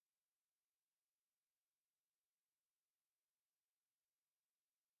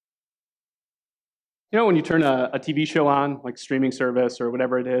You know, when you turn a TV show on, like streaming service or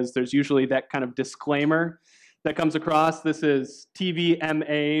whatever it is, there's usually that kind of disclaimer that comes across. This is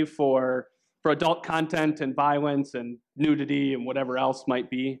TVMA for adult content and violence and nudity and whatever else might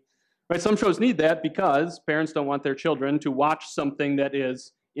be. Right? Some shows need that because parents don't want their children to watch something that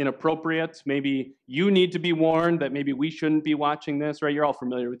is inappropriate. Maybe you need to be warned that maybe we shouldn't be watching this, right? You're all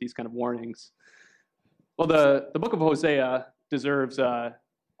familiar with these kind of warnings. Well, the book of Hosea deserves a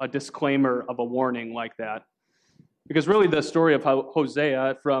disclaimer of a warning like that. Because really the story of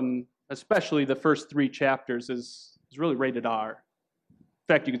Hosea, from especially the first 3 chapters, is really rated R.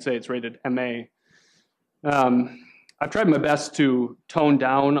 In fact, you could say it's rated MA. I've tried my best to tone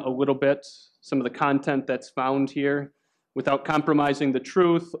down a little bit some of the content that's found here without compromising the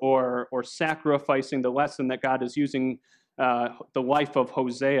truth or sacrificing the lesson that God is using the life of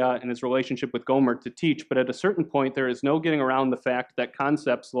Hosea and his relationship with Gomer to teach. But at a certain point, there is no getting around the fact that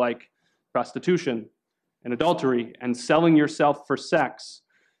concepts like prostitution and adultery and selling yourself for sex,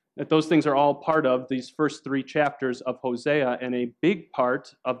 that those things are all part of these first 3 chapters of Hosea, and a big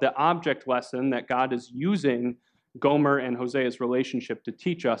part of the object lesson that God is using Gomer and Hosea's relationship to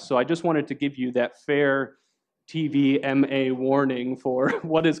teach us. So I just wanted to give you that fair TVMA warning for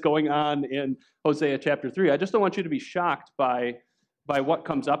what is going on in Hosea chapter 3. I just don't want you to be shocked by what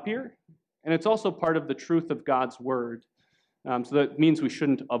comes up here. And it's also part of the truth of God's word. So that means we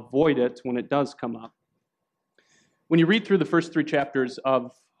shouldn't avoid it when it does come up. When you read through the first 3 chapters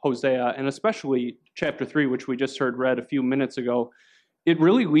of Hosea, and especially chapter 3, which we just heard read a few minutes ago, it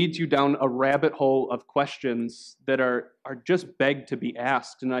really leads you down a rabbit hole of questions that are just begged to be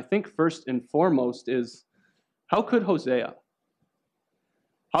asked. And I think first and foremost is, how could Hosea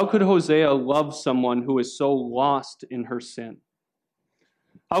love someone who is so lost in her sin?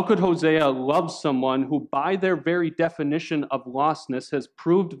 How could Hosea love someone who, by their very definition of lostness, has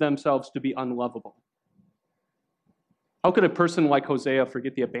proved themselves to be unlovable? How could a person like Hosea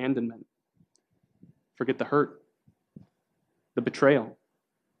forget the abandonment, forget the hurt, the betrayal?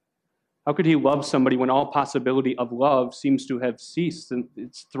 How could he love somebody when all possibility of love seems to have ceased and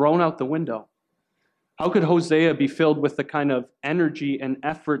it's thrown out the window? How could Hosea be filled with the kind of energy and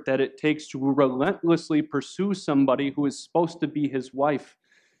effort that it takes to relentlessly pursue somebody who is supposed to be his wife,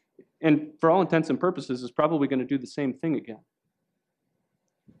 and for all intents and purposes is probably going to do the same thing again?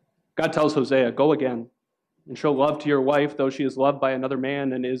 God tells Hosea, go again and show love to your wife, though she is loved by another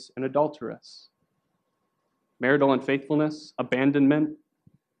man and is an adulteress. Marital unfaithfulness, abandonment,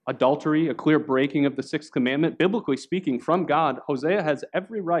 adultery, a clear breaking of the 6th commandment. Biblically speaking, from God, Hosea has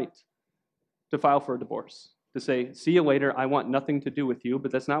every right to file for a divorce, to say, see you later, I want nothing to do with you.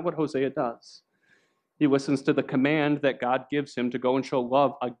 But that's not what Hosea does. He listens to the command that God gives him to go and show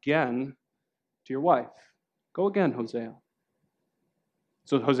love again to your wife. Go again, Hosea.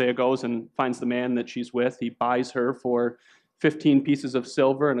 So Hosea goes and finds the man that she's with. He buys her for 15 pieces of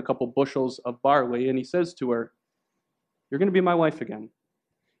silver and a couple bushels of barley, and he says to her, you're going to be my wife again.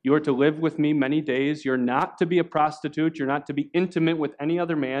 You are to live with me many days. You're not to be a prostitute. You're not to be intimate with any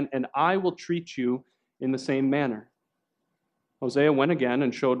other man, and I will treat you in the same manner. Hosea went again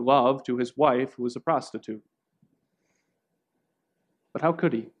and showed love to his wife, who was a prostitute. But how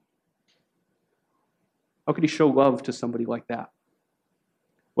could he? How could he show love to somebody like that?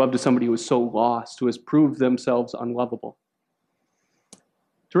 Love to somebody who is so lost, who has proved themselves unlovable.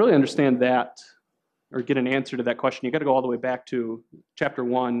 To really understand that, or get an answer to that question, you've got to go all the way back to chapter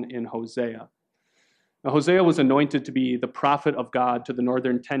 1 in Hosea. Now, Hosea was anointed to be the prophet of God to the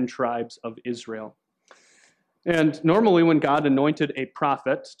northern 10 tribes of Israel. And normally when God anointed a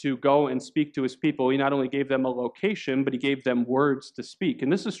prophet to go and speak to his people, he not only gave them a location, but he gave them words to speak.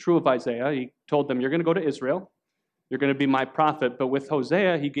 And this is true of Isaiah. He told them, you're going to go to Israel. You're going to be my prophet. But with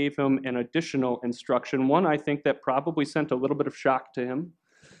Hosea, he gave him an additional instruction, one I think that probably sent a little bit of shock to him.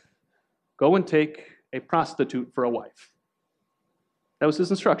 Go and take a prostitute for a wife. That was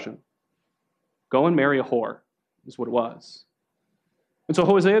his instruction. Go and marry a whore, is what it was. And so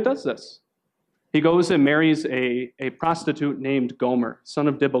Hosea does this. He goes and marries a prostitute named Gomer, son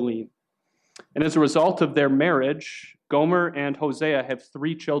of Diblaim. And as a result of their marriage, Gomer and Hosea have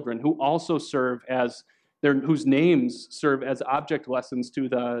 3 children who also whose names serve as object lessons to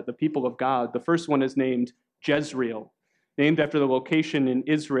the people of God. The first one is named Jezreel, named after the location in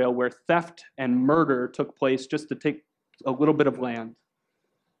Israel where theft and murder took place just to take a little bit of land.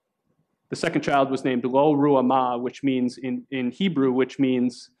 The second child was named Lo Ruhamah, which means in Hebrew, which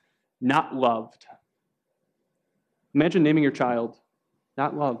means not loved. Imagine naming your child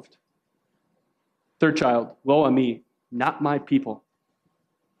not loved. Third child, Lo Ami, not my people.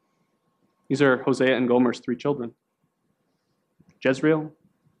 These are Hosea and Gomer's 3 children. Jezreel,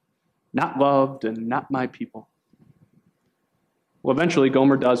 not loved and not my people. Well, eventually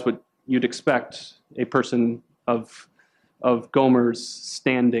Gomer does what you'd expect a person of Gomer's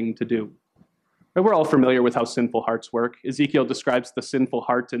standing to do. Right? We're all familiar with how sinful hearts work. Ezekiel describes the sinful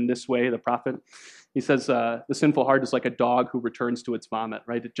heart in this way, the prophet. He says the sinful heart is like a dog who returns to its vomit,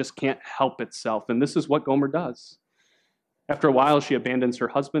 right? It just can't help itself. And this is what Gomer does. After a while, she abandons her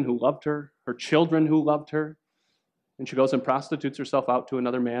husband who loved her children who loved her, and she goes and prostitutes herself out to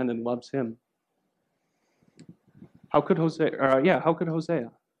another man and loves him. How could Hosea? How could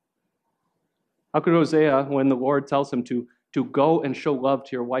Hosea? How could Hosea, when the Lord tells him to go and show love to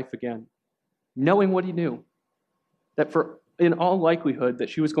your wife again, knowing what he knew, that in all likelihood that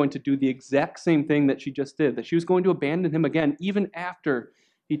she was going to do the exact same thing that she just did, that she was going to abandon him again, even after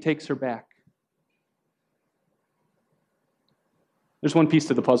he takes her back? There's one piece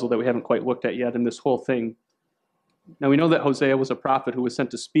to the puzzle that we haven't quite looked at yet in this whole thing. Now, we know that Hosea was a prophet who was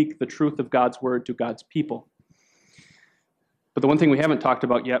sent to speak the truth of God's word to God's people. But the one thing we haven't talked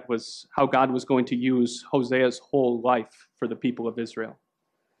about yet was how God was going to use Hosea's whole life for the people of Israel.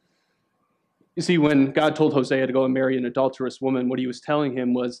 You see, when God told Hosea to go and marry an adulterous woman, what he was telling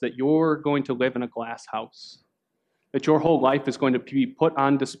him was that you're going to live in a glass house, that your whole life is going to be put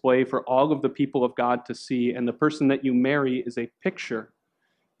on display for all of the people of God to see, and the person that you marry is a picture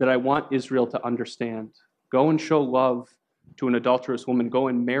that I want Israel to understand. Go and show love to an adulterous woman. Go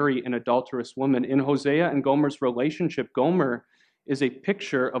and marry an adulterous woman. In Hosea and Gomer's relationship, Gomer is a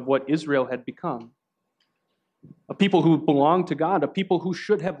picture of what Israel had become. A people who belonged to God, a people who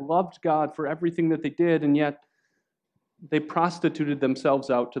should have loved God for everything that they did, and yet they prostituted themselves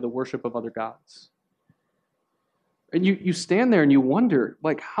out to the worship of other gods. And you stand there and you wonder,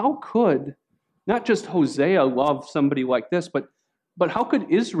 like, how could not just Hosea love somebody like this, but how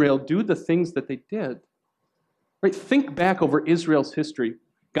could Israel do the things that they did? Right? Think back over Israel's history.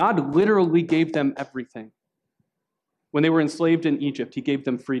 God literally gave them everything. When they were enslaved in Egypt, he gave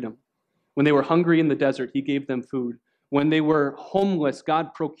them freedom. When they were hungry in the desert, he gave them food. When they were homeless,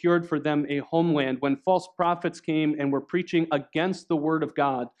 God procured for them a homeland. When false prophets came and were preaching against the word of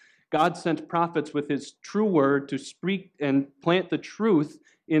God, God sent prophets with his true word to speak and plant the truth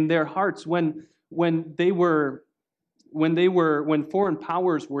in their hearts. When foreign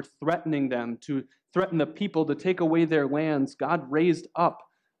powers were threatening them, to threaten the people, to take away their lands, God raised up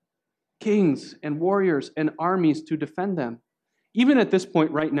kings and warriors and armies to defend them. Even at this point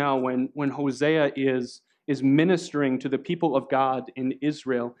right now, when Hosea is ministering to the people of God in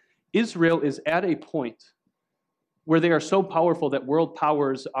Israel, Israel is at a point where they are so powerful that world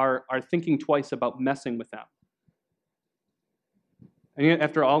powers are thinking twice about messing with them. And yet,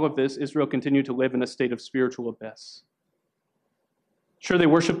 after all of this, Israel continued to live in a state of spiritual abyss. Sure, they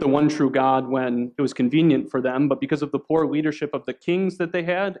worshiped the one true God when it was convenient for them, but because of the poor leadership of the kings that they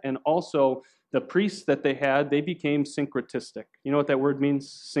had and also the priests that they had, they became syncretistic. You know what that word means,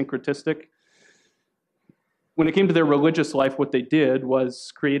 syncretistic? When it came to their religious life, what they did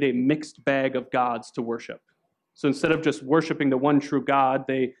was create a mixed bag of gods to worship. So instead of just worshiping the one true God,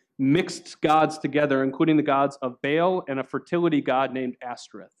 they mixed gods together, including the gods of Baal and a fertility god named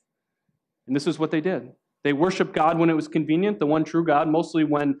Ashtoreth. And this is what they did. They worshiped God when it was convenient, the one true God, mostly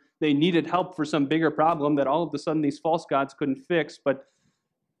when they needed help for some bigger problem that all of a sudden these false gods couldn't fix, but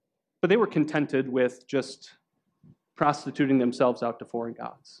they were contented with just prostituting themselves out to foreign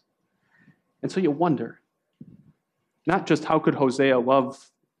gods. And so you wonder, not just how could Hosea love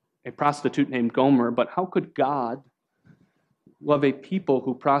a prostitute named Gomer, but how could God love a people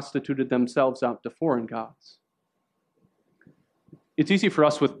who prostituted themselves out to foreign gods? It's easy for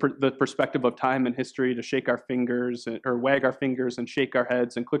us with the perspective of time and history to shake our fingers or wag our fingers and shake our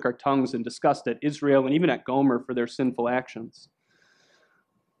heads and click our tongues in disgust at Israel and even at Gomer for their sinful actions.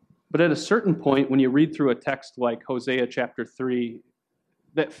 But at a certain point, when you read through a text like Hosea chapter 3,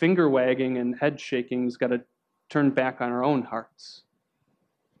 that finger wagging and head shaking's got to turn back on our own hearts.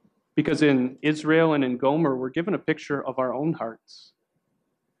 Because in Israel and in Gomer, we're given a picture of our own hearts.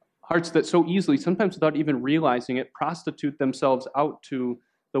 Hearts that so easily, sometimes without even realizing it, prostitute themselves out to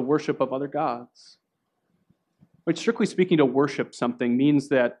the worship of other gods. But strictly speaking, to worship something means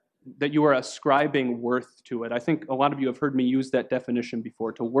that you are ascribing worth to it. I think a lot of you have heard me use that definition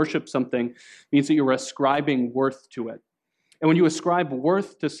before. To worship something means that you're ascribing worth to it. And when you ascribe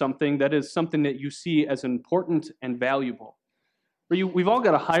worth to something, that is something that you see as important and valuable. We've all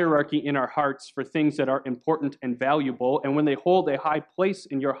got a hierarchy in our hearts for things that are important and valuable, and when they hold a high place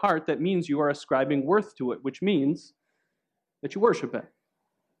in your heart, that means you are ascribing worth to it, which means that you worship it. And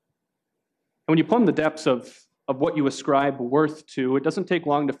when you plumb the depths of what you ascribe worth to, it doesn't take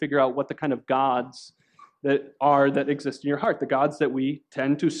long to figure out what the kind of gods that exist in your heart, the gods that we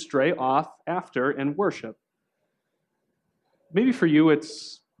tend to stray off after and worship. Maybe for you,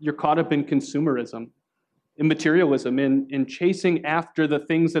 you're caught up in consumerism, in materialism, in chasing after the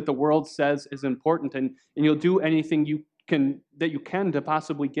things that the world says is important, and you'll do anything you can to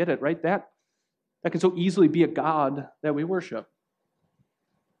possibly get it, right? That can so easily be a god that we worship.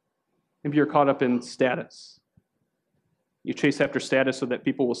 Maybe you're caught up in status. You chase after status so that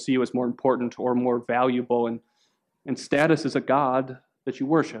people will see you as more important or more valuable, and status is a god that you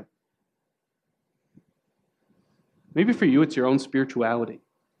worship. Maybe for you, it's your own spirituality.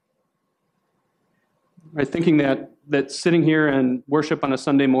 Right? Thinking that sitting here and worship on a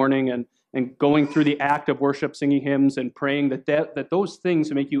Sunday morning and going through the act of worship, singing hymns and praying, that those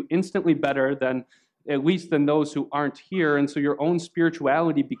things make you instantly better than those who aren't here. And so your own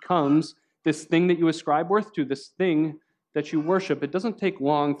spirituality becomes this thing that you ascribe worth to, this thing that you worship. It doesn't take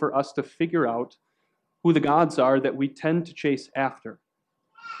long for us to figure out who the gods are that we tend to chase after.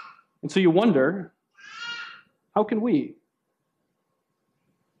 And so you wonder, how can we?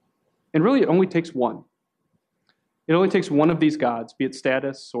 And really, it only takes one. It only takes one of these gods, be it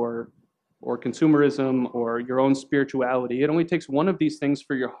status or consumerism or your own spirituality. It only takes one of these things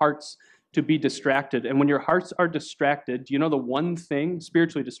for your hearts to be distracted. And when your hearts are distracted, do you know the one thing,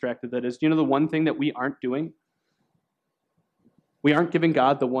 spiritually distracted that is, do you know the one thing that we aren't doing? We aren't giving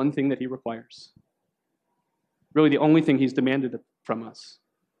God the one thing that he requires. Really, the only thing he's demanded from us.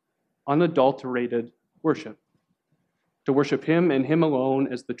 Unadulterated worship. To worship him and him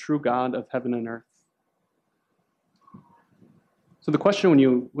alone as the true God of heaven and earth. So the question when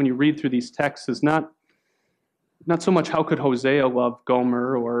you read through these texts is not so much how could Hosea love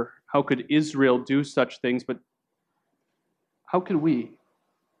Gomer or how could Israel do such things, but how could we?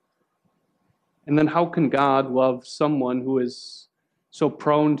 And then how can God love someone who is so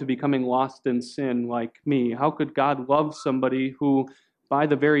prone to becoming lost in sin like me? How could God love somebody who, by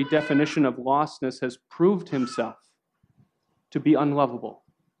the very definition of lostness, has proved himself to be unlovable?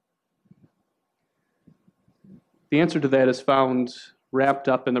 The answer to that is found wrapped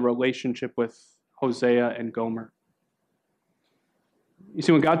up in the relationship with Hosea and Gomer. You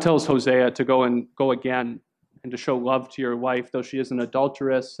see, when God tells Hosea to go again and to show love to your wife, though she is an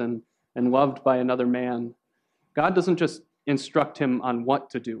adulteress and loved by another man, God doesn't just instruct him on what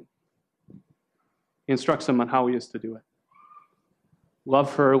to do. He instructs him on how he is to do it.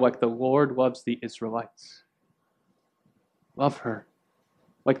 Love her like the Lord loves the Israelites. Love her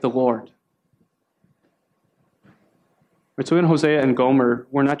like the Lord. Right, so in Hosea and Gomer,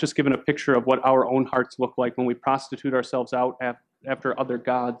 we're not just given a picture of what our own hearts look like when we prostitute ourselves out after other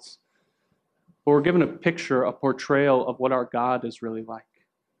gods, but we're given a picture, a portrayal of what our God is really like.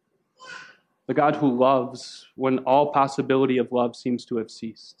 The God who loves when all possibility of love seems to have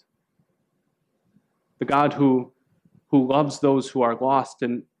ceased. The God who loves those who are lost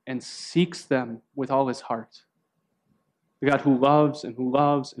and seeks them with all his heart. The God who loves and who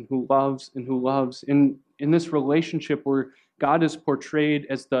loves and who loves and who loves. In this relationship where God is portrayed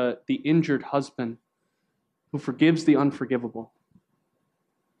as the injured husband who forgives the unforgivable.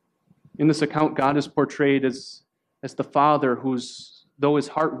 In this account, God is portrayed as the father whose, though his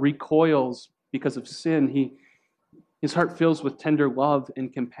heart recoils because of sin, his heart fills with tender love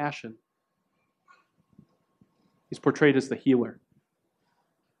and compassion. He's portrayed as the healer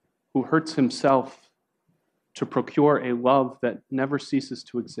who hurts himself to procure a love that never ceases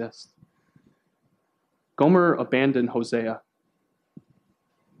to exist. Gomer abandoned Hosea.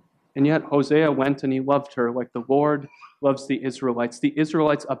 And yet Hosea went and he loved her like the Lord loves the Israelites. The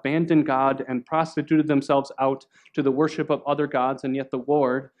Israelites abandoned God and prostituted themselves out to the worship of other gods, and yet the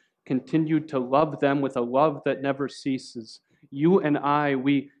Lord continued to love them with a love that never ceases. You and I,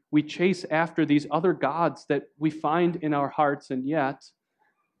 we chase after these other gods that we find in our hearts, and yet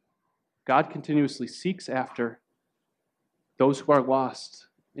God continuously seeks after those who are lost,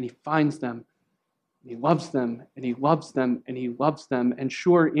 and he finds them. He loves them, and he loves them, and he loves them. And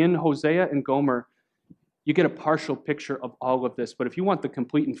sure, in Hosea and Gomer, you get a partial picture of all of this. But if you want the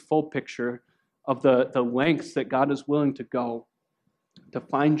complete and full picture of the lengths that God is willing to go to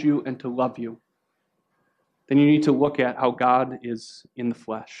find you and to love you, then you need to look at how God is in the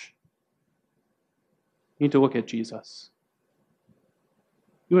flesh. You need to look at Jesus.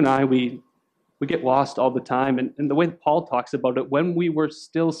 You and I, we get lost all the time. And the way that Paul talks about it, when we were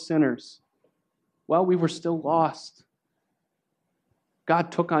still sinners, while we were still lost,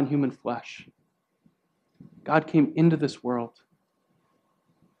 God took on human flesh. God came into this world.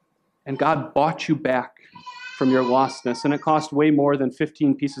 And God bought you back from your lostness. And it cost way more than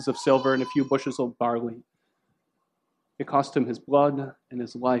 15 pieces of silver and a few bushels of barley. It cost him his blood and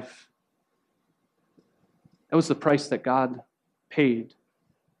his life. That was the price that God paid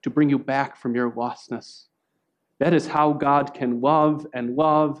to bring you back from your lostness. That is how God can love and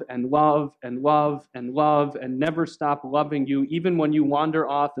love and love and love and love and never stop loving you. Even when you wander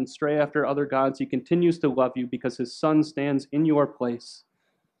off and stray after other gods, he continues to love you because his son stands in your place.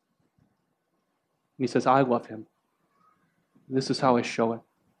 And he says, I love him. This is how I show it.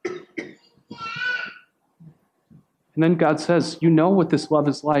 And then God says, you know what this love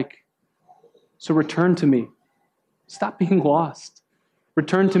is like. So return to me. Stop being lost.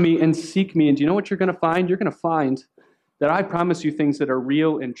 Return to me and seek me. And do you know what you're going to find? You're going to find that I promise you things that are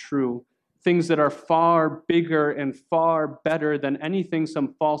real and true, things that are far bigger and far better than anything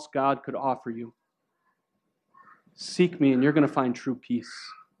some false god could offer you. Seek me and you're going to find true peace.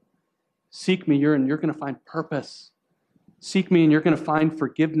 Seek me and you're going to find purpose. Seek me and you're going to find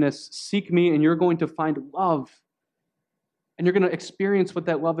forgiveness. Seek me and you're going to find love. And you're going to experience what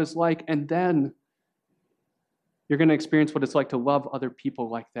that love is like, and then you're going to experience what it's like to love other people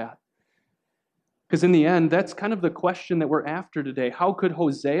like that. Because in the end, that's kind of the question that we're after today. How could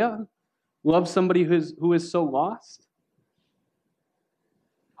Hosea love somebody who is so lost?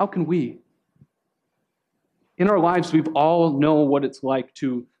 How can we? In our lives, we've all know what it's like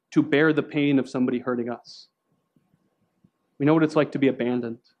to bear the pain of somebody hurting us. We know what it's like to be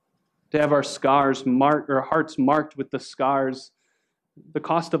abandoned, to have our scars marked, or hearts marked with the scars, the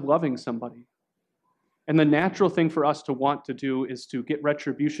cost of loving somebody. And the natural thing for us to want to do is to get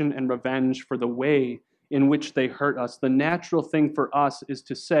retribution and revenge for the way in which they hurt us. The natural thing for us is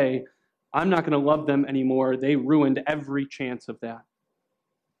to say, I'm not going to love them anymore. They ruined every chance of that.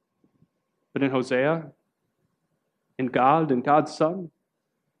 But in Hosea, in God and God's Son,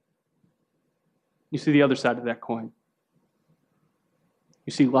 you see the other side of that coin.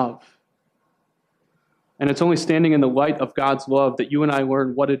 You see love. And it's only standing in the light of God's love that you and I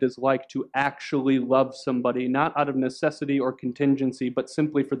learn what it is like to actually love somebody, not out of necessity or contingency, but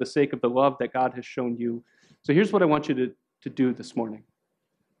simply for the sake of the love that God has shown you. So here's what I want you to do this morning.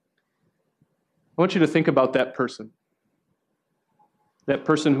 I want you to think about that person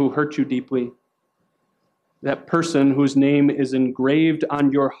who hurt you deeply, that person whose name is engraved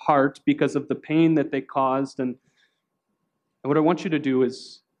on your heart because of the pain that they caused. And what I want you to do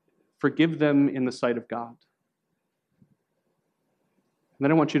is forgive them in the sight of God. And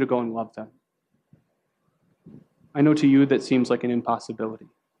then I want you to go and love them. I know to you that seems like an impossibility.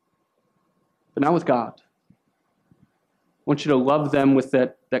 But not with God. I want you to love them with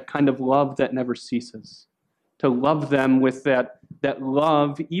that kind of love that never ceases. To love them with that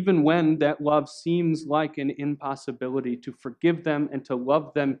love, even when that love seems like an impossibility. To forgive them and to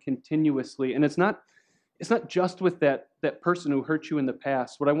love them continuously. And it's not just with that person who hurt you in the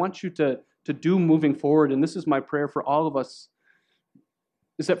past. What I want you to do moving forward, and this is my prayer for all of us,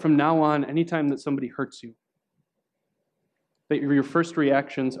 is that from now on, anytime that somebody hurts you, that your first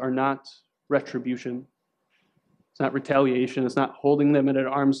reactions are not retribution. It's not retaliation. It's not holding them at an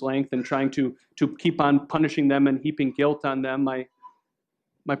arm's length and trying to keep on punishing them and heaping guilt on them.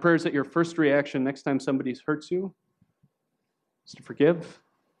 My prayer is that your first reaction next time somebody hurts you is to forgive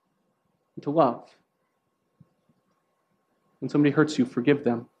and to love. When somebody hurts you, forgive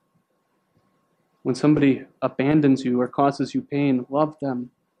them. When somebody abandons you or causes you pain, love them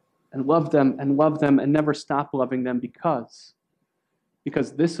and love them and love them and never stop loving them because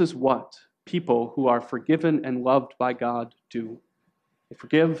this is what people who are forgiven and loved by God do. They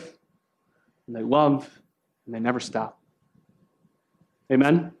forgive and they love and they never stop.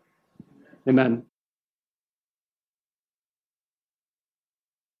 Amen? Amen.